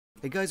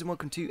Hey guys, and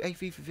welcome to a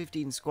FIFA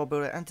 15 squad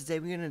builder, and today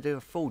we're going to do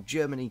a full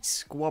Germany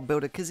squad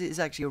builder because it is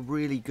actually a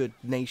really good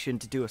nation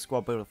to do a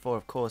squad builder for.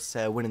 Of course,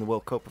 winning the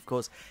World Cup, of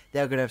course,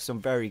 they're going to have some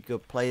very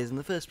good players, and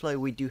the first player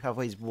we do have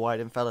is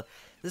Weidenfeller,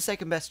 the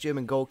second best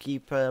German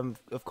goalkeeper.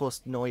 Of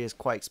course, Neuer is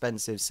quite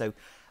expensive, so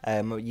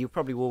you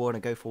probably will want to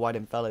go for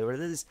Weidenfeller.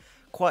 There's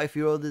quite a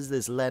few others.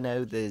 There's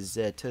Leno, there's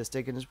Ter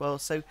Stegen as well,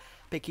 so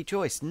pick your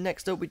choice.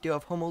 Next up we do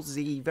have Hummels,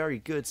 the very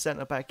good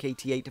centre back,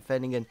 88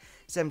 defending and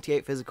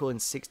 78 physical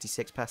and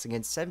 66 passing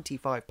and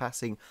 75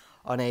 passing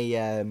on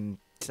a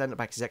centre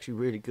back is actually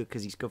really good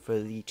because he's good for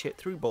the chip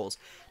through balls.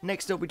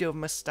 Next up we do have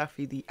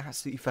Mustafi, the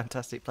absolutely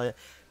fantastic player.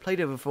 Played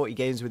over 40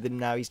 games with him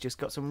now. He's just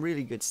got some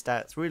really good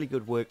stats, really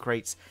good work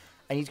rates,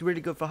 and he's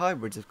really good for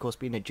hybrids. Of course,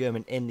 being a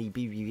German in the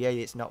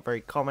BBVA, it's not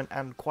very common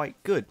and quite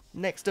good.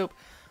 Next up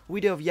we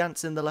do have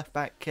Janssen, the left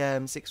back,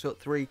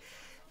 6'3",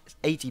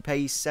 80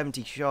 pace,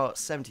 70 shots,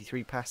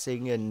 73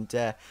 passing, and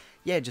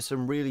yeah, just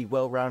some really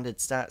well-rounded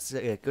stats.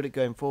 Good at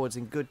going forwards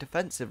and good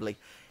defensively.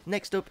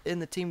 Next up in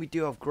the team we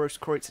do have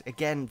Grosskreutz,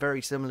 again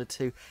very similar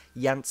to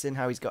Janssen,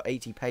 how he's got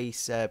 80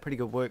 pace, pretty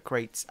good work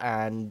rates,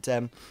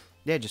 and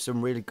yeah, just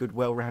some really good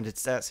well-rounded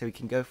stats so he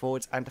can go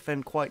forwards and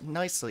defend quite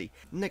nicely.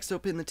 Next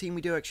up in the team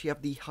we do actually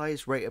have the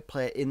highest rated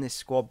player in this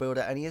squad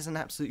builder, and he is an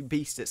absolute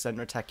beast at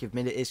centre attack. You've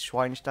it is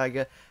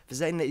Schweinsteiger. For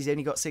saying that he's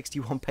only got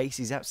 61 pace,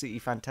 he's absolutely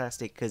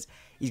fantastic because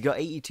he's got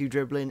 82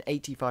 dribbling,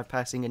 85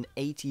 passing and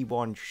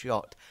 81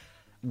 shot.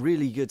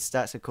 Really good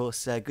stats, of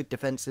course, good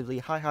defensively,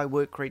 high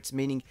work rates,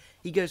 meaning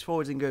he goes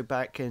forwards and go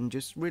back and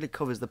just really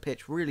covers the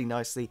pitch really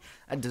nicely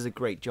and does a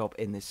great job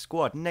in this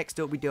squad. Next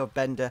up we do have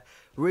Bender,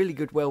 really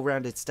good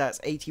well-rounded stats,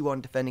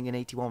 81 defending and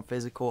 81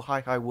 physical,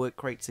 high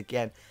work rates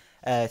again,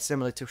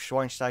 similar to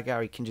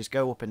Schweinsteiger. He can just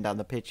go up and down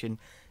the pitch and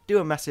do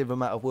a massive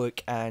amount of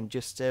work and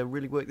just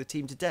really work the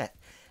team to death.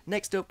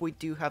 Next up we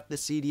do have the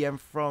CDM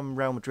from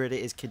Real Madrid.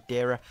 It is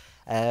Khedira,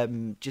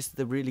 just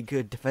the really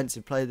good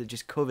defensive player that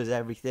just covers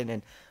everything,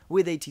 and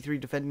with 83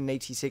 defending and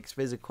 86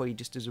 physical, he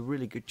just does a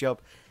really good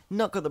job.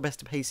 Not got the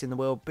best pace in the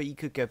world, but you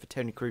could go for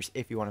Toni Kroos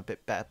if you want a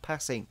bit better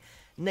passing.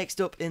 Next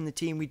up in the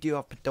team we do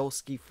have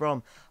Podolski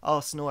from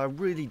Arsenal. I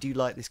really do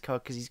like this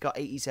card because he's got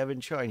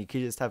 87 shot and you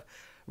could just have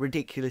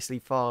ridiculously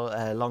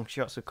far long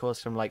shots, of course,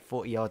 from like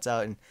 40 yards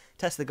out and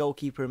test the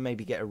goalkeeper and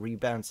maybe get a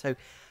rebound. So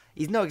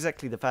he's not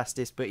exactly the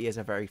fastest, but he is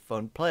a very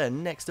fun player.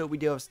 Next up we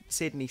do have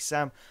Sidney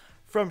Sam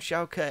from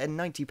Schalke, and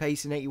 90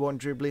 pace and 81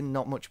 dribbling,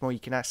 not much more you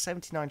can ask.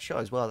 79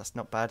 shot as well, that's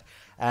not bad.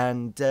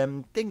 And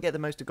didn't get the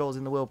most of goals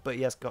in the world, but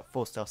he has got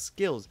 4-star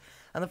skills.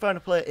 And the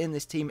final player in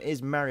this team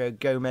is Mario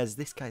Gomez.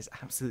 This guy's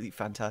absolutely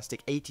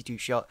fantastic. 82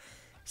 shot,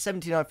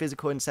 79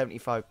 physical and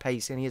 75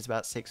 pace, and he is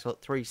about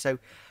 6'3", so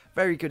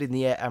very good in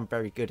the air and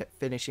very good at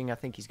finishing. I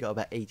think he's got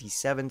about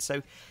 87.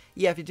 So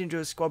yeah, if you did enjoy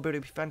the squad build,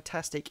 it'd be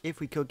fantastic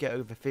if we could get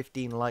over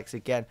 15 likes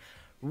again.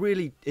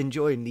 Really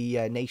enjoying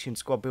the nation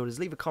squad builders.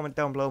 Leave a comment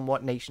down below on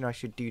what nation I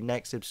should do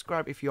next.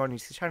 Subscribe if you are new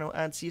to the channel,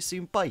 and see you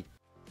soon. Bye.